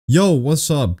Yo, what's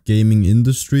up, gaming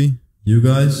industry? You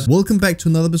guys? Welcome back to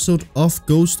another episode of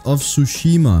Ghost of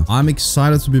Tsushima. I'm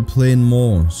excited to be playing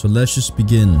more, so let's just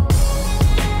begin.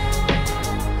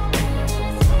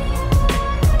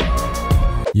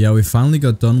 Yeah, we finally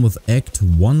got done with Act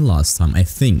 1 last time, I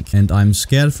think. And I'm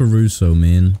scared for Russo,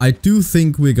 man. I do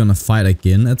think we're gonna fight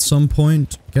again at some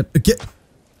point.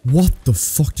 What the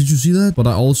fuck? Did you see that? But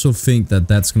I also think that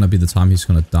that's gonna be the time he's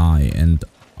gonna die. And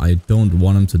I don't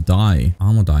want him to die.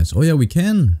 Armor dies. Oh yeah, we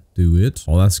can do it.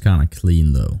 Oh, that's kind of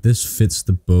clean though. This fits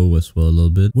the bow as well a little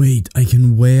bit. Wait, I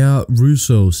can wear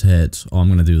Russo's head. Oh, I'm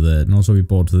gonna do that. And also we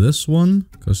bought this one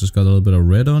because it's got a little bit of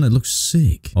red on. It looks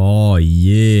sick. Oh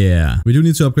yeah. We do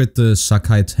need to upgrade the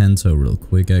Sakai Tanto real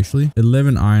quick actually.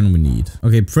 11 iron we need.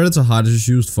 Okay, Predator hide is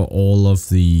used for all of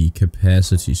the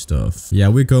capacity stuff. Yeah,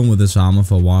 we're going with this armor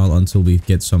for a while until we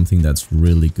get something that's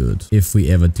really good. If we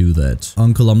ever do that.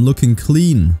 Uncle, I'm looking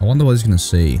clean. I wonder what he's gonna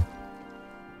say.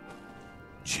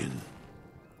 Jin.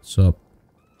 What's up?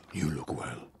 You look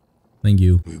well. Thank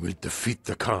you. We will defeat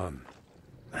the Khan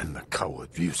and the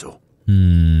coward Ryuzo.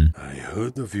 I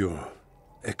heard of your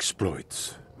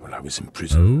exploits while I was in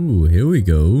prison. Oh, here we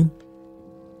go.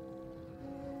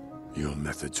 Your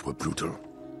methods were brutal.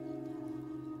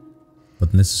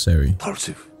 But necessary.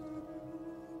 Impulsive.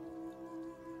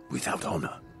 Without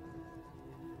honor.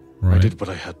 Right. I did what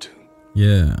I had to.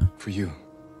 Yeah. For you.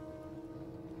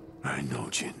 I know,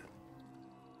 Jin.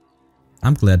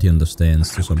 I'm glad he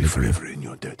understands to some I will be degree. forever in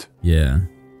your debt. Yeah.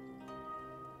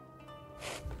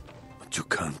 But you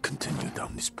can't continue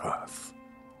down this path.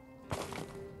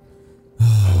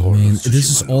 Oh man,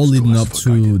 this is all leading up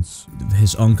to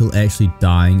his uncle actually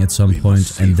dying at some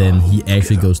point, and then he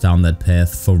actually goes down that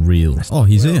path for real. Oh,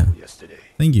 he's here.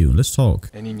 Thank you. Let's talk.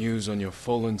 Any news on your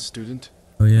fallen student?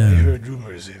 Oh yeah. I heard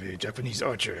rumors of a Japanese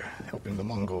archer helping the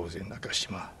Mongols in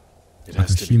Nakashima. It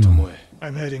has to be Nakashima. Tomoe.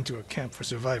 I'm heading to a camp for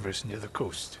survivors near the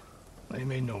coast. I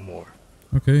may know more.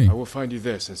 Okay. I will find you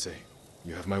there, Sensei.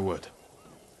 You have my word.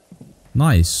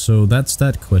 Nice. So that's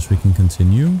that quest. We can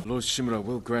continue. Lord Shimura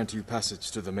will grant you passage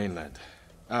to the mainland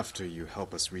after you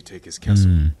help us retake his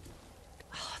castle.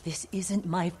 This isn't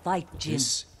my fight, Jin.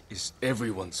 This is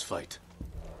everyone's fight.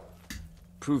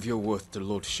 Prove your worth to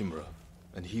Lord Shimura,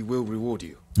 and he will reward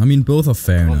you. I mean, both are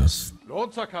fair enough.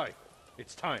 Lord Sakai,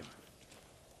 it's time.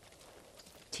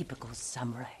 Typical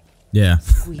samurai. Yeah,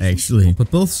 actually.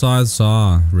 But both sides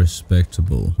are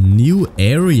respectable. New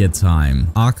area time.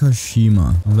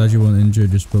 Akashima. I'm glad you weren't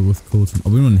injured, just spoke with Colton. Oh,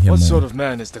 we want to hear What more. sort of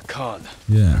man is the Khan?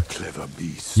 Yeah. Clever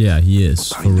beast. Yeah, he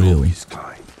is. I For know real. his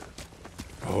kind.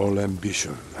 All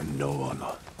ambition and no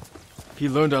honor. He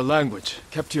learned our language,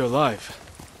 kept you alive.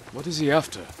 What is he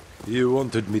after? He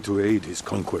wanted me to aid his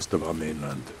conquest of our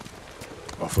mainland.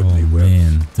 Offered Oh me wealth,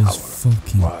 man, this power,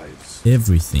 fucking wives.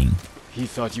 everything. He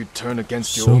thought you'd turn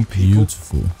against your So own people?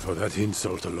 beautiful. For that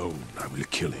insult alone, I will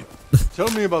kill him.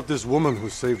 Tell me about this woman who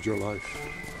saved your life.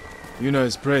 Yuna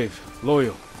is brave,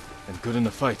 loyal, and good in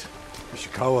a fight.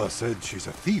 Ishikawa said she's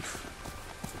a thief.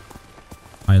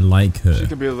 I like She her.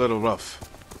 can be a little rough,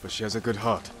 but she has a good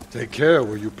heart. Take care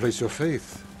where you place your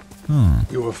faith. Oh,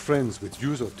 You were friends with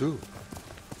Yuzo too.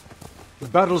 The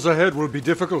battles ahead will be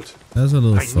difficult. that's a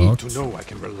little I need fucked. to know I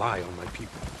can rely on my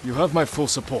people. You have my full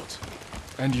support.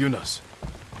 And Yuna's.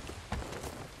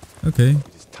 Okay.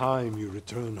 It is time you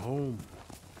return home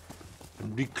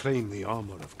and reclaim the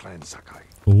armor of Clan Sakai.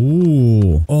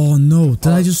 Oh. Oh no,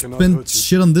 did I just Cannot spend hurt you.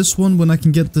 shit on this one when I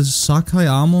can get the Sakai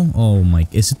armor? Oh my,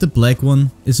 is it the black one?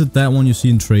 Is it that one you see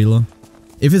in trailer?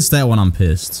 If it's that one, I'm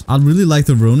pissed. I'd really like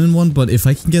the Ronin one, but if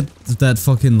I can get that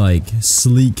fucking, like,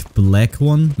 sleek black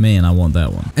one, man, I want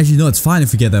that one. Actually, no, it's fine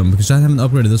if we get that one, because I haven't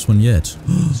upgraded this one yet.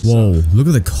 Whoa, look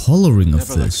at the coloring of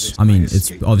this. I mean,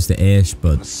 it's obviously ash,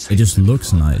 but it just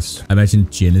looks nice. I imagine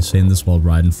Jin is saying this while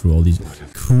riding through all these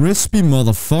crispy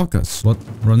motherfuckers. What?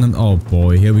 Run them? Oh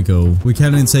boy, here we go. We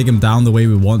can't even take him down the way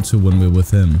we want to when we're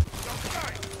with him.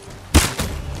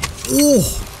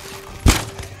 Oh!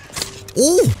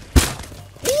 Oh!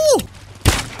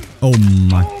 Oh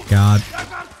my god.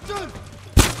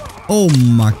 Oh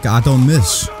my god, I don't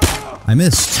miss. I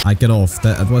missed. I get off.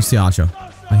 That was the archer.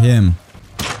 I hear him.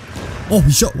 Oh,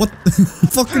 he shot. What?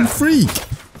 Fucking freak.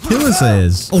 Kill his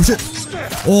ass. Oh shit.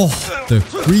 Oh, the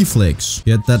reflex.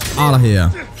 Get that out of here.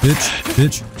 Bitch,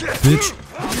 bitch,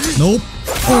 bitch. Nope.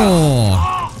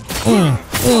 Oh. Oh.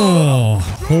 Oh.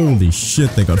 Holy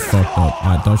shit, they got fucked up.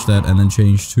 Alright, dodge that and then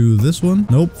change to this one.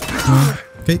 Nope.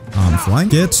 Okay, I'm flying.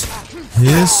 Get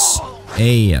his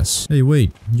ass. Hey,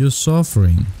 wait. You're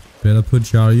suffering. Better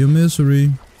put you out of your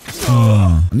misery.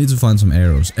 I need to find some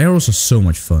arrows. Arrows are so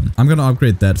much fun. I'm gonna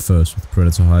upgrade that first with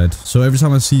Predator Hide. So every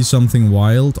time I see something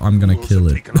wild, I'm gonna kill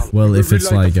it. Well, if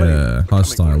it's like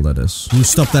hostile, that is. You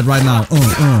stop that right now.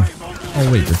 Oh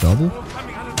wait, the double?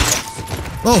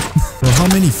 Oh! Bro, how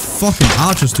many fucking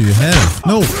archers do you have?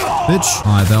 No! Bitch!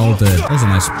 Alright, they're all dead. That was a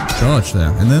nice dodge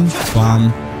there. And then,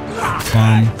 bam,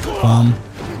 bam, bam,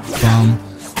 bam,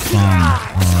 bam.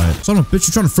 Alright. Son of a bitch,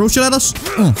 you trying to throw shit at us?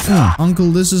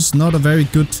 Uncle, this is not a very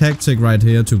good tactic right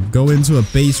here to go into a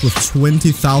base with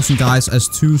 20,000 guys as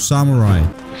 2 samurai.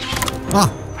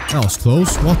 Ah! That was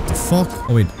close. What the fuck?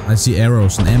 Oh wait, I see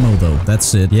arrows and ammo though.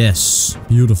 That's it. Yes.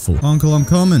 Beautiful. Uncle, I'm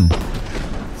coming.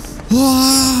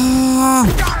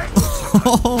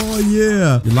 Oh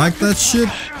yeah. You like that shit?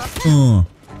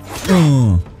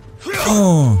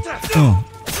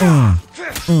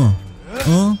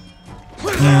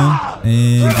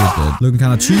 And you're dead. Looking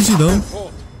kind of cheesy though.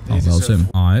 Oh, that was him.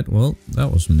 Alright, well,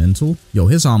 that was mental. Yo,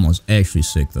 his armor is actually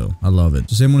sick though. I love it.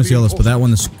 The same one as the others, but that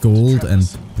one is gold and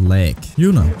black.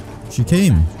 Yuna, she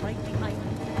came.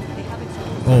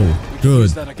 Oh,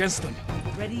 good.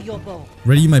 Ready your bow.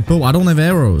 Ready my bow. I don't have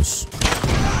arrows.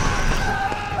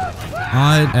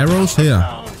 Alright, arrows here.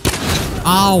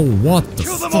 Ow, what the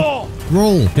fuck?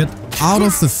 Roll, get out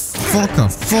of the fucker.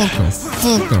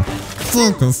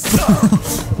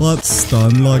 What?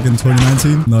 Stun lock in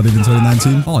 2019? Not even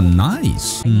 2019? Oh,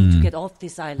 nice. I need to get off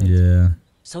this island. Yeah.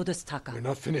 So does Taka. We're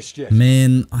not finished yet.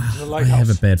 Man, I have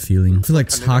a bad feeling. I feel like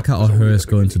Taka or her is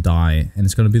going to die, and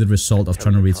it's gonna be the result of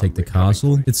trying to retake the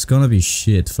castle. It's gonna be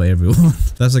shit for everyone.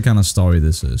 That's the kind of story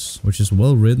this is, which is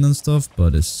well written and stuff,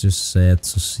 but it's just sad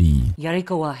to see.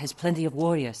 Yarikawa has plenty of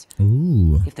warriors.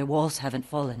 Ooh. If their walls haven't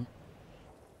fallen.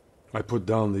 I put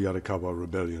down the Yarikawa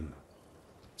rebellion.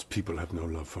 Its people have no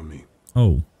love for me.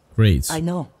 Oh, great. I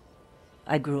know.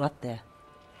 I grew up there.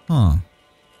 Huh.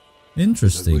 Is that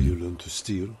Interesting. where you learned to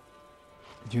steal?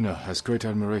 Yuna has great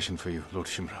admiration for you, Lord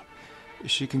Shimura.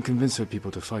 She can convince her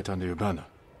people to fight under your banner.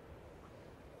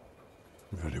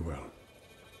 Very well.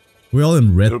 We're all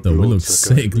in red Your though, we look bloods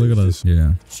are sick, look at us.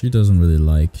 Yeah, she doesn't really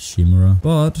like Shimura,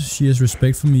 but she has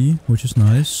respect for me, which is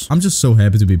nice. I'm just so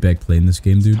happy to be back playing this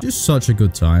game, dude. Just such a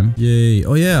good time. Yay.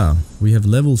 Oh yeah, we have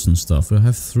levels and stuff. We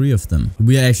have 3 of them.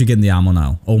 We are actually getting the armor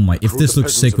now. Oh my, if this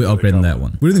looks sick, we're upgrading that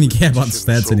one. We don't even care about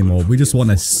stats anymore. We just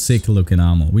want a sick looking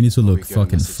armor. We need to look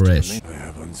fucking fresh. I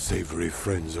have unsavory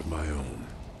friends of my own.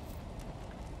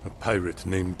 A pirate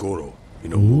named Goro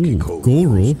in Ooh, Omuki Cove.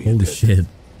 Goro? owes me a Holy debt. shit.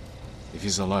 If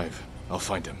he's alive, I'll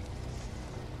find him.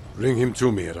 Bring him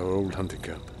to me at our old hunting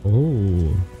camp.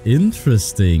 Oh,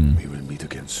 interesting. We will meet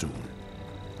again soon.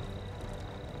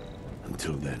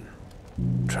 Until then,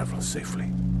 travel safely.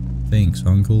 Thanks,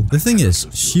 uncle. The thing is,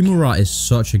 Shimura is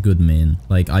such a good man.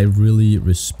 Like, I really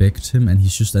respect him and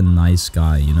he's just a nice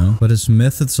guy, you know? But his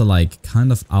methods are like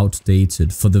kind of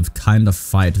outdated for the kind of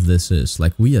fight this is.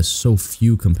 Like, we are so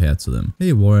few compared to them.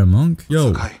 Hey, warrior monk.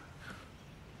 Yo. Sakai,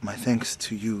 my thanks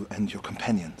to you and your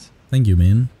companions. Thank you,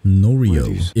 man.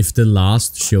 Norio. If the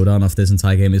last showdown of this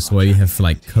entire game is where you have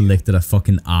like collected a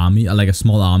fucking army, like a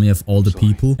small army of all the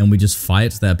people, and we just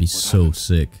fight, that'd be so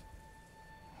sick.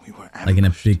 We were Like in a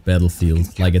big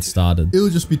battlefield, like it started. It'll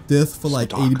just be death for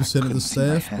like So dark, 80% I of couldn't the see my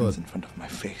staff, hands but in front of my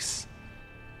face.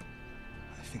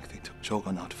 I think they took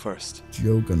Jogan out first.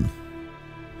 Jogan.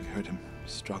 We heard him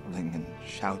struggling and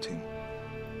shouting.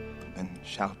 Then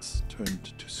shouts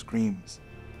turned to screams.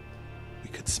 We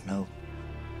could smell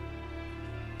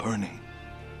burning,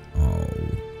 Oh.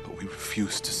 but we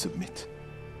refused to submit.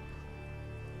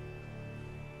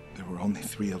 There were only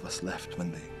 3 of us left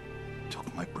when they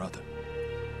took my brother,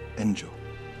 Enjo.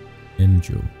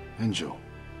 Enjo. Enjo.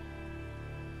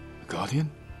 A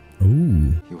guardian?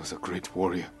 Ooh. He was a great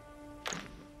warrior.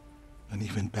 An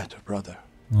even better brother,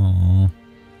 Aww.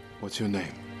 What's your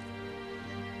name?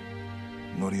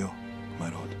 Norio,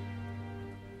 my lord.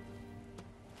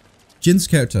 Jin's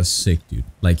character is sick, dude.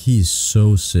 Like, he's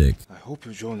so sick. I hope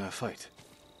you join our fight.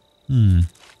 The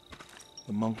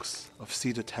monks of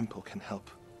Cedar Temple can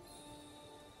help.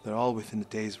 They're all within a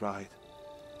day's ride.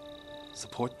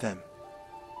 Support them,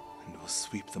 and we'll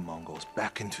sweep the Mongols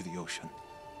back into the ocean.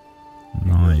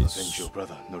 Nice. Avenge your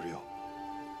brother, Norio.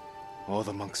 All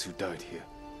the monks who died here.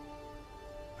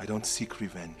 I don't seek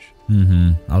revenge.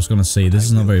 I was gonna say, this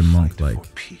is not very monk-like.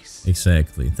 For peace.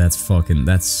 Exactly. That's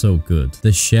so good.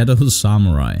 The Shadow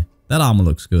Samurai. That armor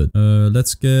looks good.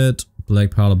 Let's get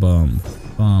Black Powder Bomb.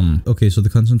 Okay, so the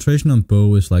concentration on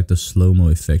bow is like the slow-mo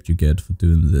effect you get for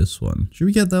doing this one. Should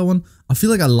we get that one? I feel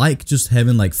like I like just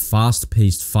having like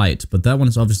fast-paced fight, but that one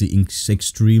is obviously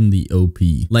extremely OP.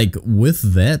 Like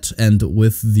with that and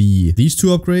with these two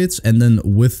upgrades and then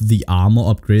with the armor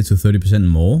upgrade to 30%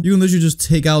 more, you can literally just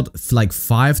take out like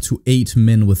 5 to 8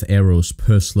 men with arrows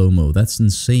per slow-mo. That's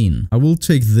insane. I will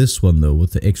take this one though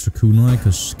with the extra kunai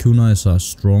because kunais are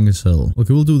strong as hell.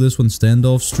 Okay, we'll do this one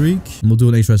standoff streak and we'll do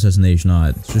an extra assassination.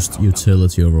 Alright, just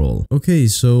utility overall. Okay,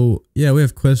 so yeah, we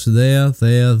have quests there.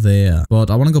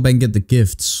 But I want to go back and get the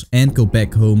gifts and go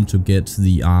back home to get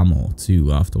the armor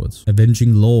too afterwards.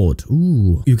 Avenging Lord.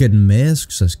 Ooh, you get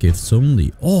masks as gifts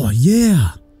only. Oh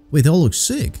yeah. Wait, they all look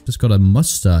sick. Just got a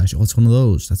mustache. Oh, it's one of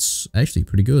those. That's actually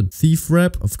pretty good. Thief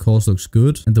wrap, of course, looks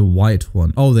good. And the white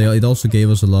one. Oh, it also gave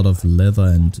us a lot of leather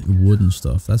and wooden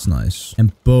stuff. That's nice.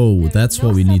 And bow. That's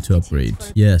what we need to upgrade.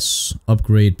 Yes.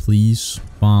 Upgrade, please.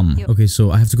 Bam. Okay,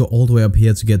 so I have to go all the way up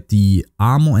here to get the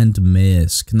armor and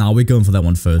mask. Now we're going for that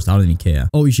one first. I don't even care.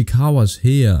 Oh, Ishikawa's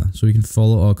here. So we can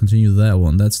follow or continue that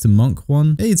one. That's the monk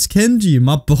one. Hey, it's Kenji,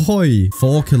 my boy.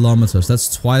 4 kilometers.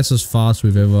 That's twice as fast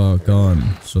we've ever gone.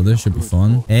 So this should be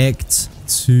fun. Act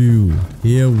 2.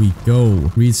 Here we go.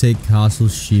 Retake Castle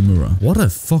Shimura. What a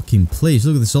fucking place.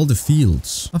 Look at this, all the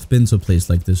fields. I've been to a place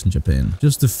like this in Japan.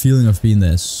 Just the feeling of being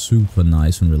there is super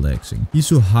nice and relaxing.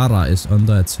 Isuhara is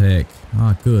under attack.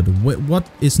 Ah, good. Wait, what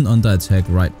isn't under attack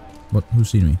right? What? Who's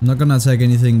seen me? I'm not gonna attack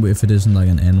anything if it isn't like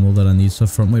an animal that I need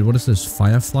stuff from. Wait, what is this?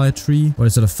 Firefly tree? Or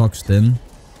is it a fox den?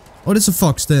 Oh, it's a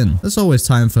fox den. There's always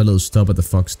time for a little stop at the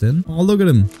fox den. Oh, look at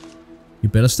him. You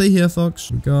better stay here,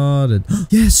 fox. We got it.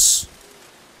 Yes!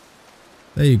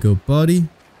 There you go, buddy.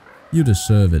 You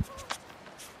deserve it.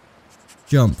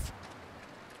 Jump.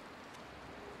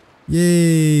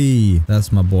 Yay!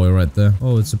 That's my boy right there.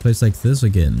 Oh, it's a place like this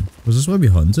again. Was this where we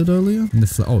hunted earlier? In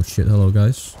the oh shit, hello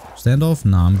guys. Standoff?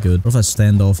 Nah, I'm good. What if I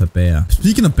stand off a bear?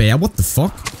 Speaking of bear, what the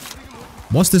fuck?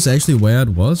 Was this actually where it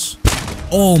was?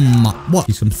 Oh my... What?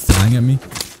 He's come flying at me.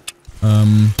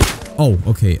 Oh,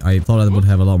 okay. I thought I would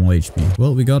have a lot more HP.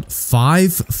 Well, we got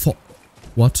 5 for...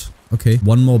 What? Okay,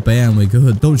 one more bear and we're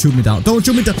good. Don't shoot me down. Don't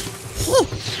shoot me down. Oh,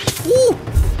 oh.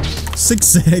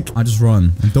 Zigzag. I just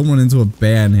run. And don't run into a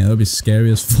bear in here. That'd be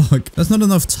scary as fuck. There's not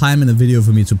enough time in the video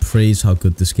for me to praise how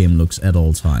good this game looks at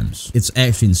all times. It's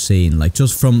actually insane. Like,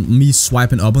 just from me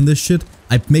swiping up on this shit,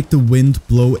 I make the wind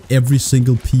blow every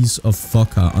single piece of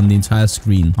fucker on the entire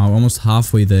screen. I'm almost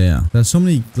halfway there. There's so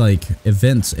many, like,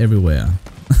 events everywhere.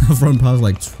 I've run past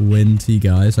like 20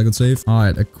 guys I could save.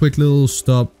 Alright, a quick little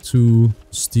stop to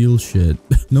steal shit.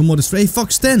 No more display. Hey,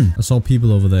 fox den! I saw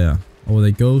people over there. Or were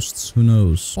they ghosts? Who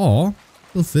knows? Aw,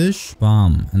 little fish.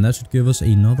 Bam. And that should give us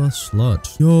another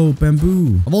slot. Yo,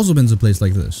 bamboo. I've also been to a place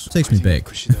like this. Takes me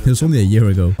back. It was only a year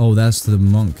ago. Oh, that's the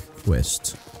monk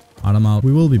quest. Alright, I'm out.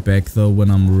 We will be back though when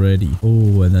I'm ready.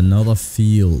 Oh, and another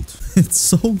field. It's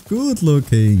so good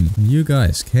looking. You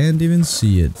guys can't even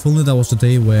see it. If only that was the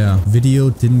day where video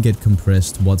didn't get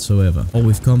compressed whatsoever. Oh,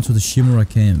 we've come to the Shimura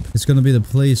camp. It's gonna be the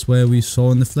place where we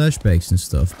saw in the flashbacks and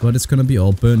stuff. But it's gonna be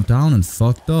all burnt down and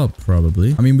fucked up,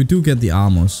 probably. I mean, we do get the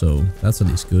armor, so that's at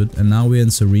least good. And now we're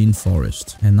in Serene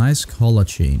Forest. A nice color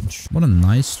change. What a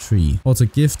nice tree. Oh, it's a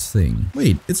gift thing.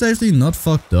 Wait, it's actually not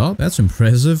fucked up? That's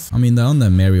impressive. I mean, they're on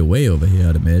their merry way over here,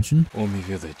 I'd imagine. Omi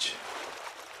village.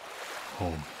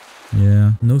 Home.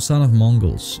 Yeah, no sign of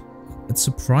Mongols. It's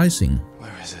surprising.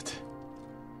 Where is it?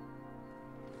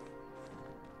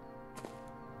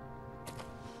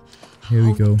 Here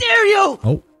we go. Dare you!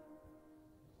 Oh.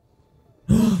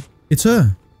 It's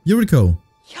her! Yuriko!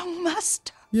 Young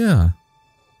master. Yeah.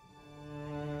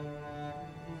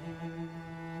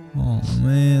 Oh,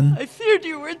 man. I feared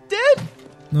you were dead.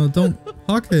 No, don't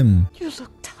hug him. You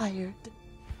look tired.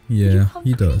 Yeah,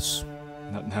 he does.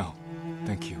 Not now.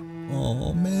 Thank you.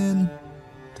 Oh, man.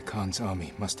 The Khan's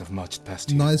army must have marched past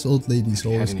you. Nice old ladies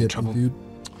Have you had always any get me, trouble? dude.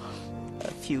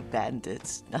 A few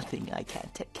bandits. Nothing I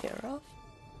can't take care of.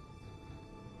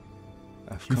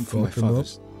 I've You come for my fucked him up?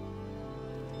 father's.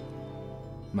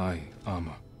 My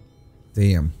armor.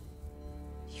 Damn.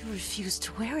 You refused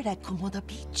to wear it at Komoda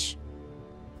Beach.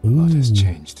 A lot has Ooh.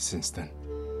 changed since then.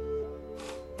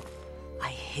 I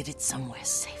hid it somewhere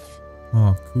safe.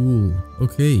 Oh, cool.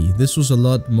 Okay, this was a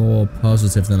lot more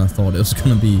positive than I thought it was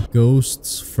gonna be.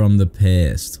 Ghosts from the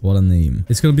past. What a name.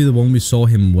 It's gonna be the one we saw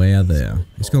him wear there.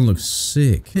 It's gonna look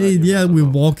sick. Hey, yeah, we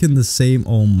walk in the same...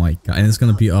 Oh my god. And it's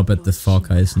gonna be up at the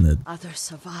Foka, isn't it? Others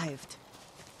survived.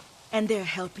 And they're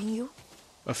helping you?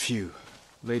 A few.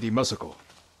 Lady Musako.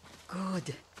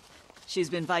 Good. She's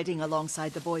been fighting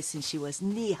alongside the boys since she was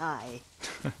knee-high.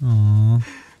 Aww.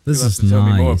 This You'll have is to tell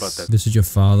me more about nice. that. This is your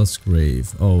father's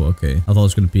grave. Oh, okay. I thought it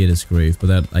was gonna be at his grave, but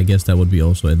that I guess that would be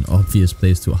also an obvious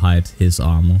place to hide his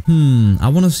armor. I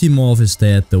want to see more of his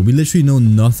dad though. We literally know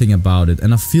nothing about it,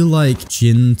 and I feel like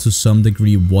Jin to some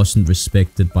degree wasn't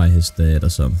respected by his dad or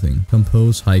something.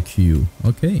 Compose haiku.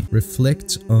 Okay.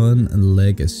 Reflect on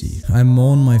legacy. I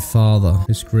mourn my father.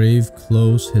 His grave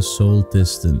close, his soul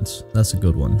distant. That's a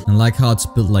good one. And like how it's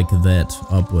built like that,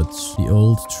 upwards. The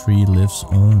old tree lives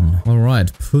on.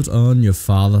 Alright, put on your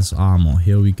father's armor.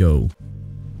 Here we go.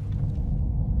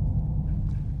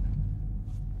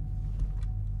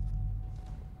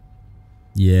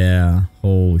 Yeah.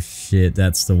 Oh shit,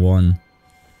 that's the one.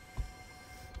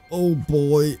 Oh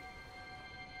boy.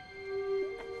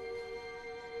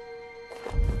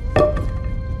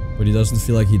 But he doesn't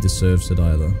feel like he deserves it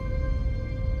either.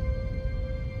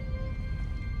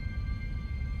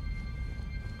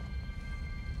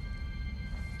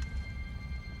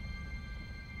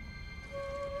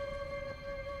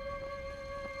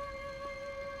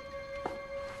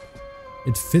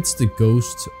 It fits the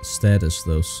ghost status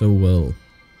though so well.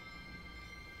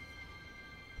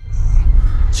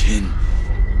 Jin,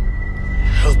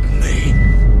 help me.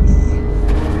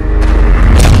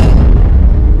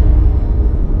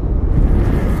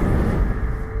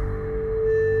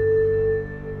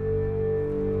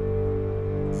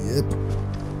 Yep.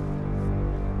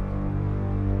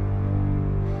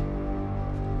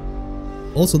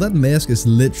 Also, that mask is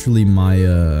literally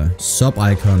my sub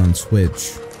icon on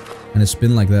Twitch. And it's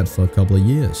been like that for a couple of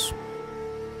years.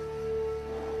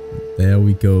 There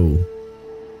we go.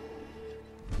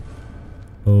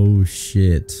 Oh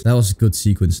shit. That was a good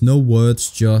sequence. No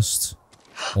words, just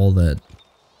all that.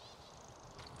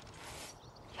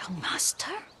 Young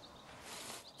master?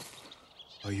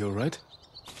 Are you alright?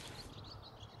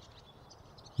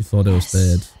 You thought it was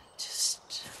dead. Just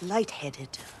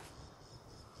lightheaded.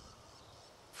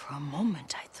 For a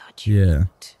moment I thought you Yeah.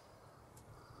 looked...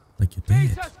 Like you're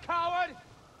dead.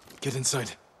 Get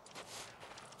inside.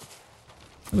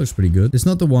 That looks pretty good. It's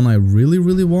not the one I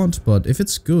really want, but if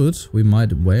it's good, we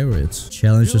might wear it.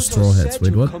 Challenge the straw hats.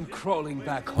 Wait, what?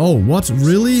 Oh, what?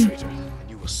 Really?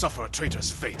 You will suffer a traitor's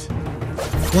fate.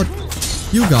 What?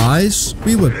 You guys?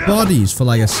 We were buddies for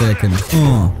like a second.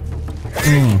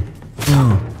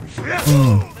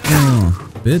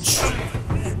 Bitch.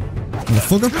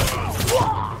 Motherfucker.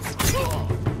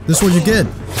 This is what you get.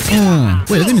 Wait, I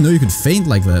didn't even know you could faint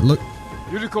like that. Look.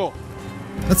 Yuriko!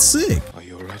 That's sick. Are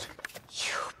you alright?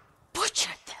 You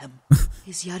butchered them.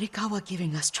 Is Yarikawa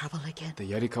giving us trouble again? The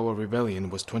Yarikawa rebellion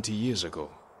was 20 years ago.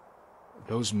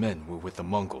 Those men were with the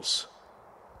Mongols.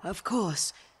 Of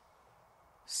course.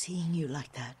 Seeing you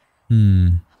like that,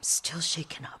 I'm still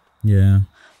shaken up. Yeah.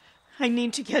 I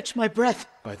need to catch my breath.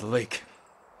 By the lake.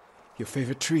 Your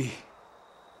favorite tree.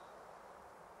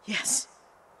 Yes.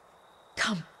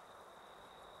 Come.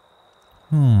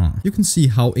 You can see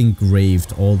how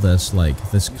engraved all this,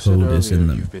 like, this code is in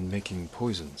them. You've been making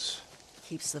poisons.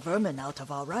 Keeps the vermin out of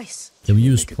our rice. Can we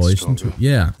use Make it poison too? stronger.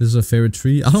 Yeah, this is a favorite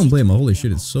tree. I don't blame her. Holy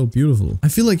shit, it's so beautiful. I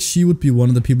feel like she would be one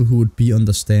of the people who would be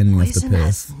understanding of the Poison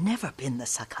has path. never been the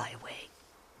Sakai way.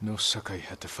 No Sakai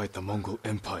had to fight the Mongol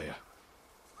Empire.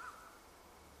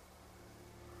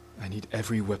 I need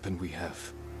every weapon we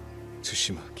have.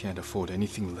 Tsushima can't afford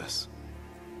anything less.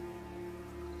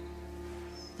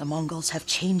 The Mongols have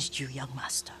changed you, young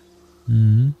master.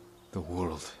 The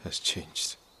world has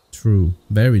changed. True.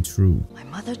 Very true. My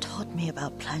mother taught me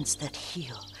about plants that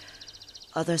heal,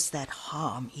 others that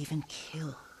harm, even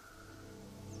kill.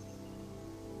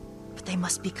 But they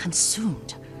must be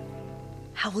consumed.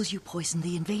 How will you poison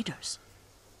the invaders?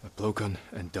 A blowgun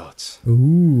and dots.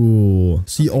 Ooh.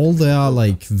 See, all their,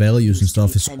 like, values and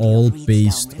stuff is all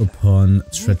based upon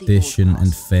tradition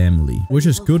and family. Which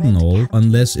is good and all,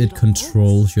 unless it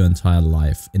controls your entire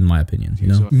life, in my opinion, you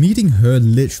know? Meeting her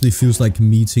literally feels like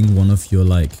meeting one of your,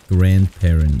 like,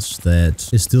 grandparents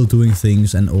that is still doing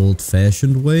things an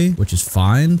old-fashioned way, which is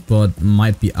fine, but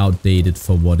might be outdated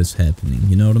for what is happening,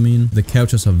 you know what I mean? The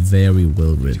characters are very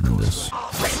well written in this.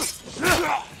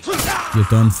 You're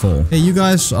done for. Hey, you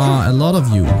guys are a lot of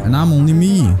you, and I'm only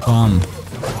me. Bum.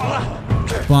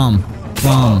 Bum.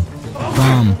 Bum.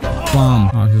 Bum.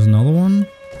 Bum. Oh, here's another one.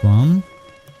 Bum.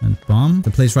 And bum.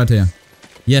 The place right here.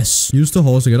 Yes. Use the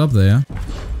horse to get up there.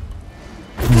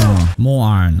 Oh, more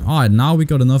iron. Alright, now we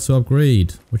got enough to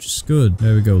upgrade, which is good.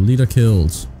 There we go. Leader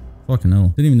killed. Fucking hell.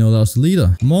 Didn't even know that was the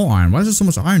leader. More iron. Why is there so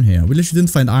much iron here? We literally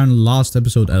didn't find iron last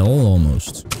episode at all,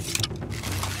 almost.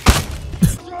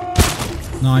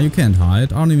 Nah, you can't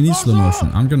hide. I don't even need slow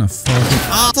motion. I'm gonna fucking...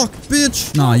 Ah, fuck,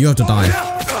 bitch! Nah, you have to die.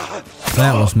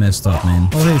 That was messed up, man.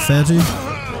 Oh, hey, fatty.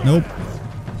 Nope.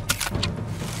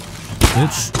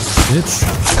 Bitch. Bitch.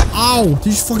 Ow! Did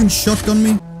you fucking shotgun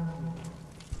me?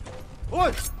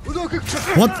 What?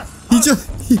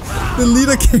 The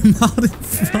leader came out in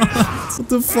front. What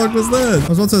the fuck was that? I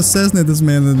was about to assassinate this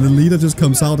man and the leader just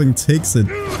comes out and takes it.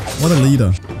 What a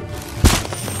leader.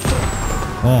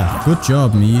 Oh, good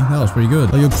job, me. That was pretty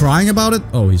good. Are you crying about it?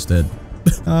 Oh, he's dead.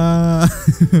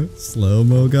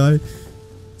 Slow-mo guy.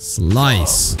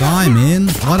 Slice. Die, man.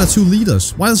 Why are there 2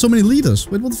 leaders? Why are there so many leaders?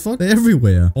 Wait, what the fuck? They're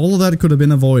everywhere. All of that could have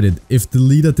been avoided if the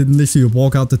leader didn't literally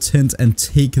walk out the tent and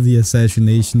take the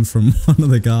assassination from one of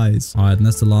the guys. Alright, and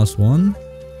that's the last one.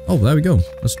 Oh, there we go.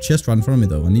 There's a chest right in front of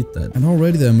me, though. I need that. And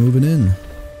already they're moving in.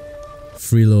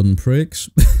 Freeloading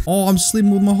pricks. Oh, I'm sleeping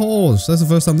with my horse. That's the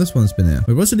first time this one's been here.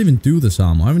 Wait, what does it even do, this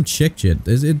armor? I haven't checked yet.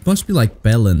 It must be, like,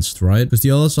 balanced, right? Because the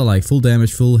others are, like, full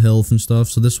damage, full health and stuff.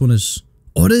 So this one is...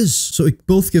 Oh, it is! So it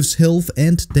both gives health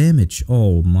and damage.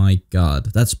 Oh my god.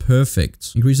 That's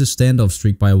perfect. Increases standoff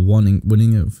streak by 1,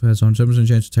 winning has 100%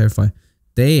 chance to terrify.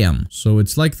 Damn. So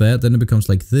it's like that, then it becomes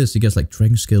like this. He gets like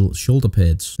dragon skill shoulder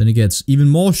pads. Then he gets even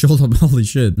more shoulder. Holy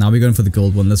shit. Now we're going for the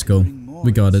gold one. Let's go.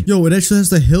 We got it. Yo, it actually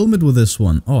has the helmet with this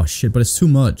one. Oh shit, but it's too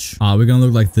much. We're gonna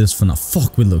look like this for now.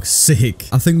 Fuck, we look sick.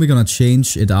 I think we're gonna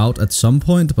change it out at some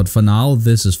point, but for now,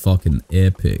 this is fucking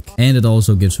epic. And it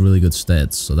also gives really good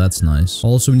stats, so that's nice.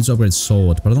 Also, we need to upgrade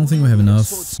sword, but I don't think we have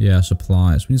enough. Yeah,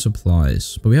 supplies. We need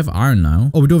supplies. But we have iron now.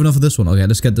 Oh, we do have enough for this one. Okay,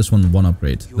 let's get this one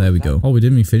upgrade. There we go. Oh, we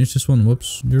didn't even finish this one.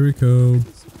 Whoops. Yuriko.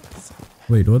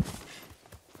 Wait, what?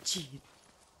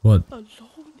 What?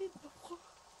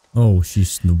 Oh,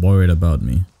 she's worried about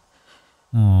me.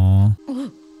 Aww.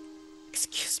 Oh,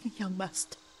 excuse me, young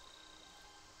master.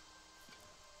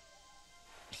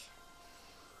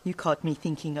 You caught me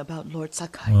thinking about Lord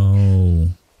Sakai. Oh.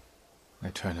 I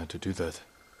try not to do that.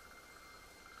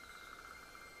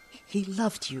 He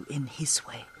loved you in his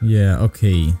way. Yeah,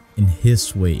 okay. In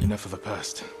his way. Enough of the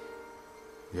past.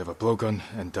 We have a blowgun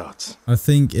and darts. I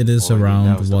think it is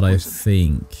around what I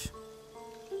think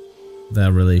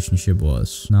that relationship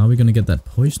was. Now we're gonna get that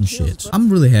poison shit. I'm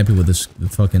really happy with this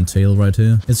fucking tale right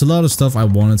here. It's a lot of stuff I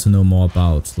wanted to know more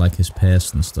about, like his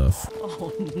past and stuff.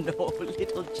 Oh no,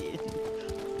 little Jin.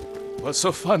 What's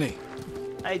so funny?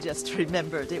 I just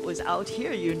remembered it was out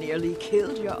here you nearly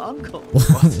killed your uncle.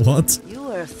 What? You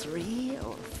were 3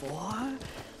 or 4?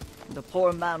 The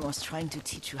poor man was trying to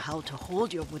teach you how to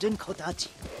hold your wooden kodachi.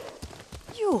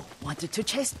 You wanted to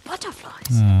chase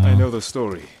butterflies. I know the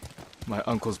story. My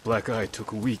uncle's black eye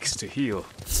took weeks to heal.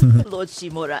 Lord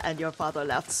Shimura and your father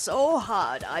laughed so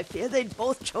hard, I fear they'd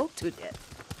both choke to death.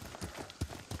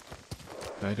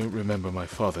 I don't remember my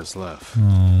father's laugh. Oh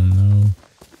no.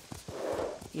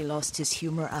 He lost his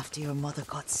humor after your mother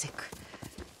got sick.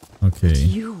 Okay. But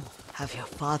you have your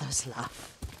father's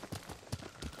laugh.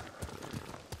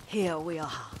 Here we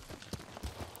are.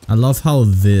 I love how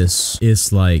this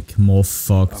is like more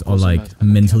fucked or like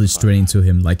mentally straining to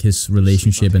him, like his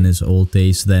relationship in his old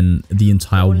days than the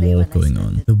entire war going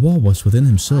on. The war was within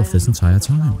himself this entire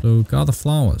time. So gather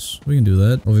flowers. We can do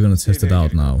that. Or we're gonna test it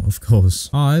out now, of course.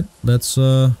 Alright, let's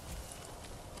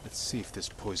see if this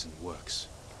poison works.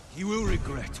 He will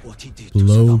regret what he did.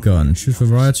 Blowgun. Choose a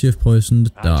variety of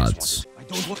poisoned darts.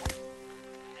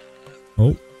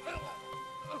 Oh.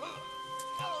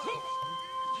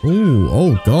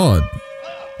 Oh god.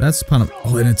 That's kind of...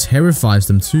 Oh, and it terrifies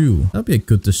them too. That'd be a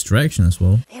good distraction as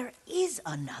well. There is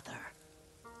another.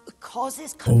 It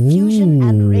causes confusion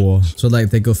and rage. So like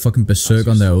they go fucking berserk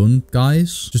on their own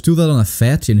guys? Just do that on a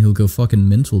fatty and he'll go fucking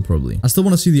mental probably. I still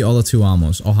want to see the other 2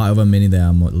 armors, or however many there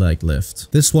are like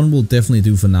left. This one will definitely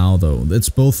do for now though. It's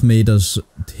both made us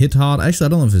hit hard. Actually, I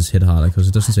don't know if it's hit harder because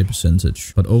it doesn't say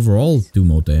percentage. But overall, do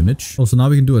more damage. Also, now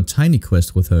we can do a tiny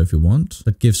quest with her if you want.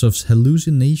 That gives us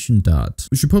hallucination dart.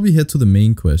 We should probably head to the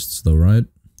main quests though, right?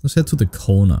 Let's head to the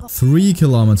corner. 3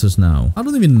 kilometers now. I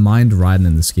don't even mind riding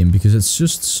in this game because it's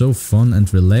just so fun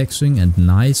and relaxing and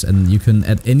nice, and you can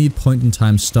at any point in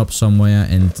time stop somewhere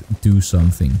and do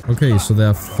something. Okay, so there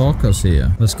are fuckers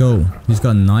here. Let's go. He's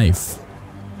got a knife.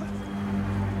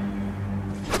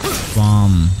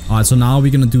 Bam. Alright, so now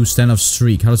we're gonna do standoff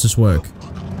streak. How does this work?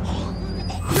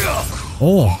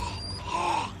 Oh.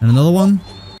 And another one.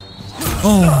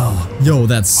 Oh, yo,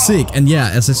 that's sick. And yeah,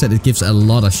 as I said, it gives a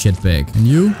lot of shit back. And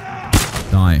you?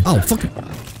 Die. Oh, fucking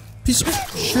piece of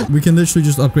shit. We can literally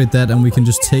just upgrade that and we can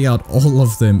just take out all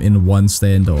of them in one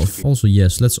standoff. Also,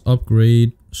 yes, let's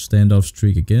upgrade standoff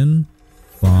streak again.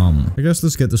 Bam. I guess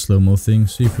let's get the slow-mo thing,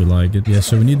 see if we like it. Yeah,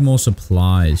 so we need more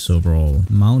supplies overall.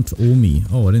 Mount Omi.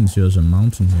 Oh, I didn't see there's a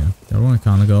mountain here. I want to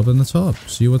kind of go up in the top,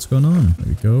 see what's going on. There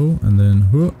we go. And then...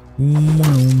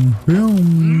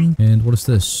 And what is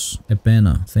this? A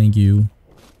banner. Thank you.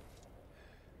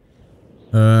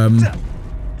 Oh,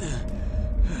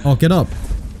 get up.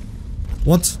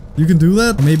 What? You can do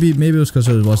that? Maybe it was because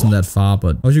it wasn't that far,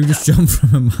 but... Oh, you can just jump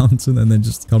from a mountain and then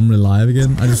just come alive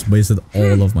again? I just wasted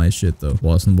all of my shit, though.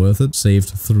 Wasn't worth it. Saved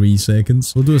 3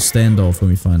 seconds. We'll do a standoff when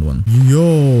we find one.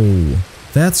 Yo!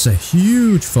 That's a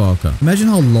huge fucker. Imagine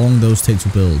how long those take to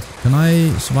build. Can I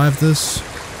survive this?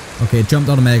 Okay, it jumped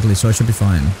automatically, so I should be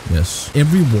fine. Yes.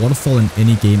 Every waterfall in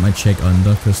any game I check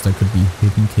under, because there could be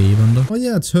hidden cave under. Oh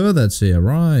yeah, it's her that's here,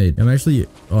 right. I'm actually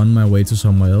on my way to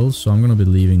somewhere else, so I'm gonna be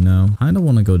leaving now. I don't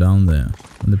want to go down there,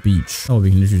 on the beach. Oh,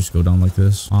 we can literally just go down like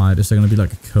this. Alright, is there gonna be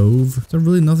like a cove? Is there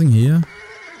really nothing here?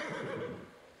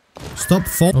 Stop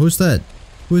fall- Oh, who's that?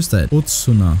 Who is that?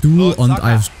 Utsuna. Duel on-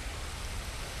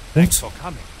 What?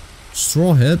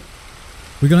 Straw Hat?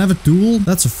 We're gonna have a duel?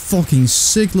 That's a fucking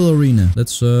sick little arena.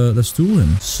 Let's duel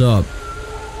him. Sup?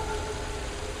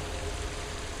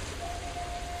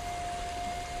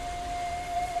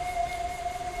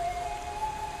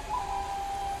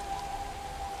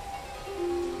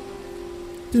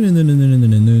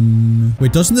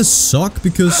 Wait, doesn't this suck?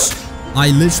 Because I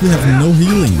literally have no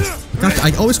healing.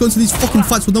 I always go into these fucking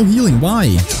fights with no healing.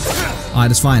 Why? Alright,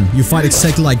 it's fine. You fight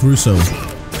exactly like Russo.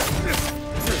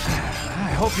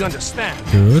 I hope you understand.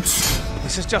 Good.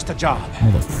 This is just a job.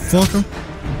 Motherfucker.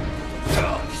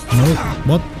 No.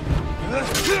 What?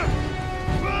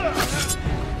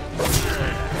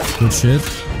 Good shit.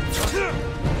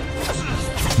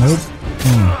 Nope.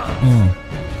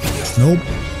 Nope.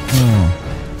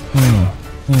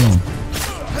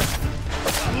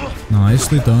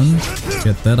 Nicely done.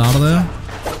 Get that out of there.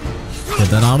 Get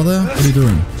that out of there. What are you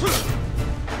doing?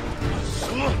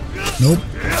 Nope.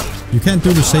 You can't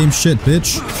do the same shit,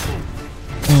 bitch.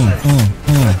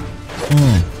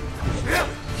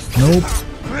 Nope.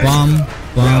 Bam.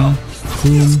 Bam.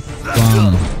 Boom.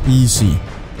 Bam. Easy.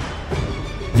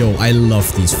 Yo, I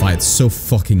love these fights so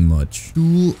fucking much.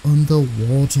 Duel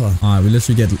underwater. Alright, we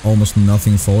literally get almost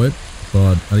nothing for it.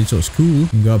 But at least it was cool. You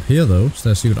can go up here though. Is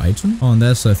there a secret item? Oh, and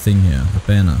there's a thing here. A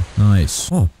banner. Nice.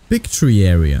 Oh, big tree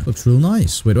area. Looks real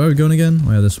nice. Wait, where are we going again?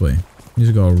 Oh yeah, this way. Need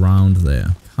to go around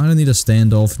there. Kinda need a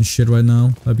standoff and shit right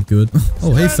now. That'd be good.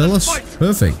 Oh, hey fellas.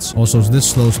 Perfect. Also, this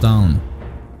slows down.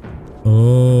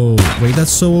 Oh, wait, that's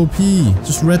so OP.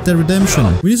 Just Red Dead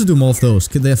Redemption. We need to do more of those.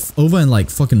 They're over in like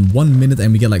fucking 1 minute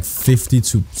and we get like 50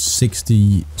 to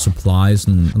 60 supplies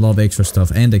and a lot of extra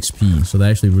stuff and XP. So they're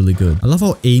actually really good. I love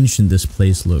how ancient this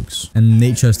place looks. And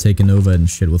nature has taken over and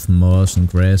shit with moss and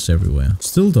grass everywhere.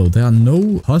 Still though, there are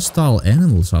no hostile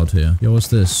animals out here. Yo, what's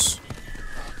this?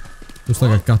 Looks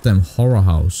like a goddamn horror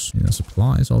house. Yeah,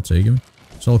 supplies, I'll take them.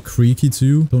 It's all creaky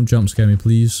too. Don't jump scare me,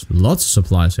 please. Lots of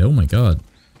supplies here, oh my god.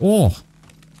 Oh.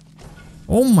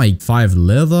 Oh my. 5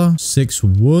 leather, 6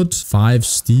 wood, 5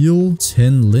 steel,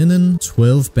 10 linen,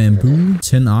 12 bamboo,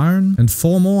 10 iron, and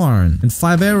 4 more iron, and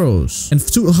 5 arrows. And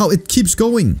how it keeps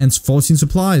going. And 14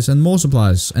 supplies, and more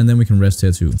supplies. And then we can rest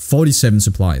here too. 47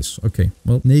 supplies. Okay,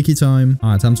 well, naked time.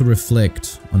 Alright, time to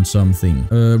reflect on something.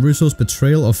 Russo's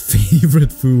betrayal of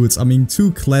favorite foods. I mean,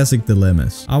 2 classic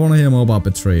dilemmas. I want to hear more about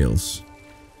betrayals.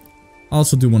 I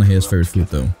also do want to hear his favorite food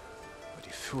though. But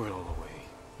he threw it all away.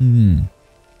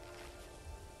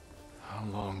 How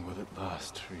long will it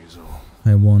last, Ryuzo?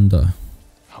 I wonder.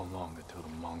 How long until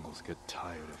the Mongols get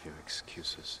tired of your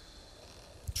excuses?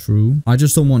 True. I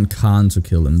just don't want Khan to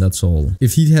kill him, that's all.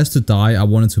 If he has to die, I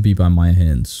want it to be by my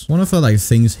hands. One of her like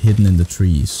things hidden in the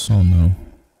trees. Oh no.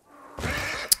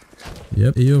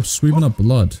 Yep, you're sweeping up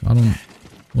blood. I don't...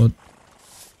 What?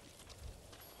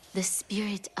 The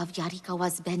spirit of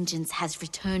Yarikawa's vengeance has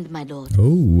returned, my lord.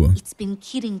 Oh. It's been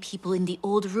killing people in the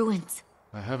old ruins.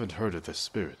 I haven't heard of this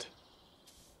spirit.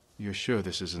 You're sure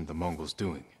this isn't the Mongols'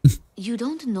 doing? You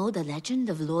don't know the legend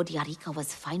of Lord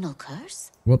Yarikawa's final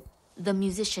curse? What? The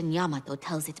musician Yamato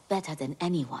tells it better than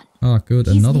anyone. Ah, good.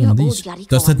 He's Another one of near these. old Yarikawa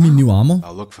Does that mean now. new armor?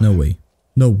 I'll look for No him. way.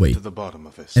 No way. To the bottom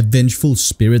of this. A vengeful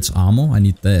spirit's armor? I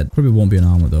need that. Probably won't be an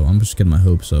armor though. I'm just getting my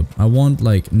hopes up. I want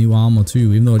like new armor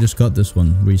too, even though I just got this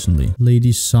one recently.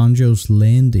 Lady Sanjo's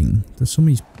Landing. There's so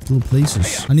many little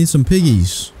places. I need some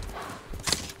piggies.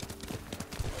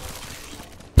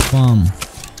 Bam.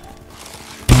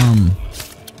 Bam.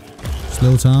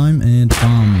 Slow time and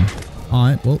bam.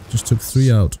 Alright, well, just took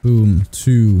 3 out. Boom.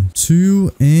 2.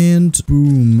 2 and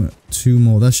boom. 2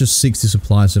 more. That's just 60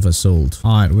 supplies if I sold.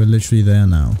 Alright, we're literally there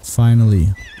now. Finally.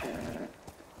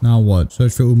 Now what?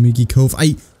 Search for Umigi Cove.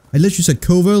 I literally said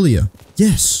cove earlier.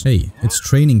 Yes. Hey, it's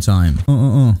training time.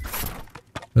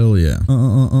 Hell yeah.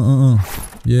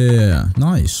 Yeah.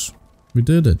 Nice. We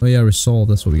did it. Oh yeah, resolve.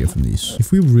 That's what we get from these.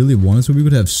 If we really wanted to, we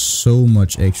would have so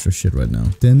much extra shit right now.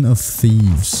 Den of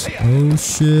Thieves. Oh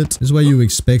shit. This is where you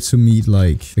expect to meet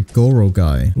like the Goro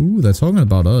guy. Ooh, they're talking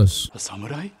about us. A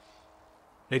samurai?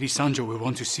 Lady Sanjo will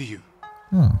want to see you.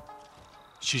 Oh.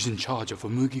 She's in charge of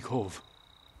Umugi Cove.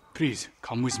 Please,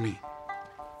 come with me.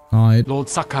 Alright. Lord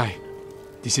Sakai,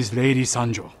 this is Lady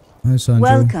Sanjo. Hi, Sanjo.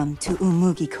 Welcome to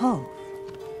Umugi Cove.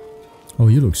 Oh,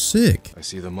 you look sick. I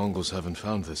see the Mongols haven't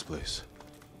found this place.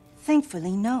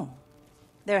 Thankfully, no.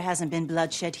 There hasn't been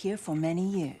bloodshed here for many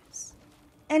years.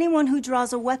 Anyone who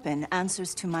draws a weapon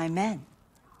answers to my men.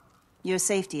 Your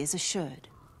safety is assured,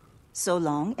 so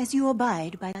long as you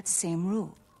abide by that same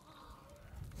rule.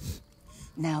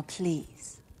 Now,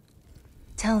 please,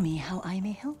 tell me how I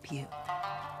may help you.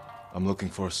 I'm looking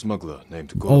for a smuggler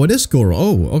named Goro. Oh, it is Goro.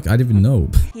 Oh, okay. I didn't even know.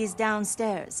 He's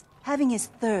downstairs, having his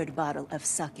 3rd bottle of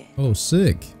sake. Oh,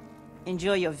 sick.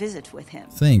 Enjoy your visit with him.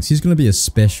 Thanks. He's gonna be a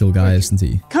special guy, isn't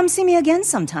he? Come see me again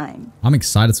sometime. I'm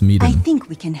excited to meet him. I think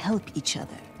we can help each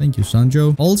other. Thank you,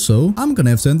 Sanjo. Also, I'm gonna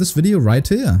have to end this video right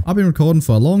here. I've been recording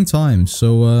for a long time,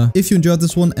 so if you enjoyed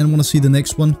this one and want to see the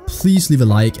next one, please leave a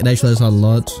like. It actually helps out a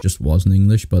lot. Just wasn't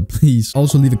English, but please.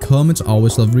 Also leave a comment. I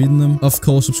always love reading them. Of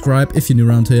course, subscribe if you're new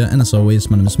around here. And as always,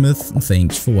 my name is Myth, and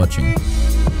thanks for watching.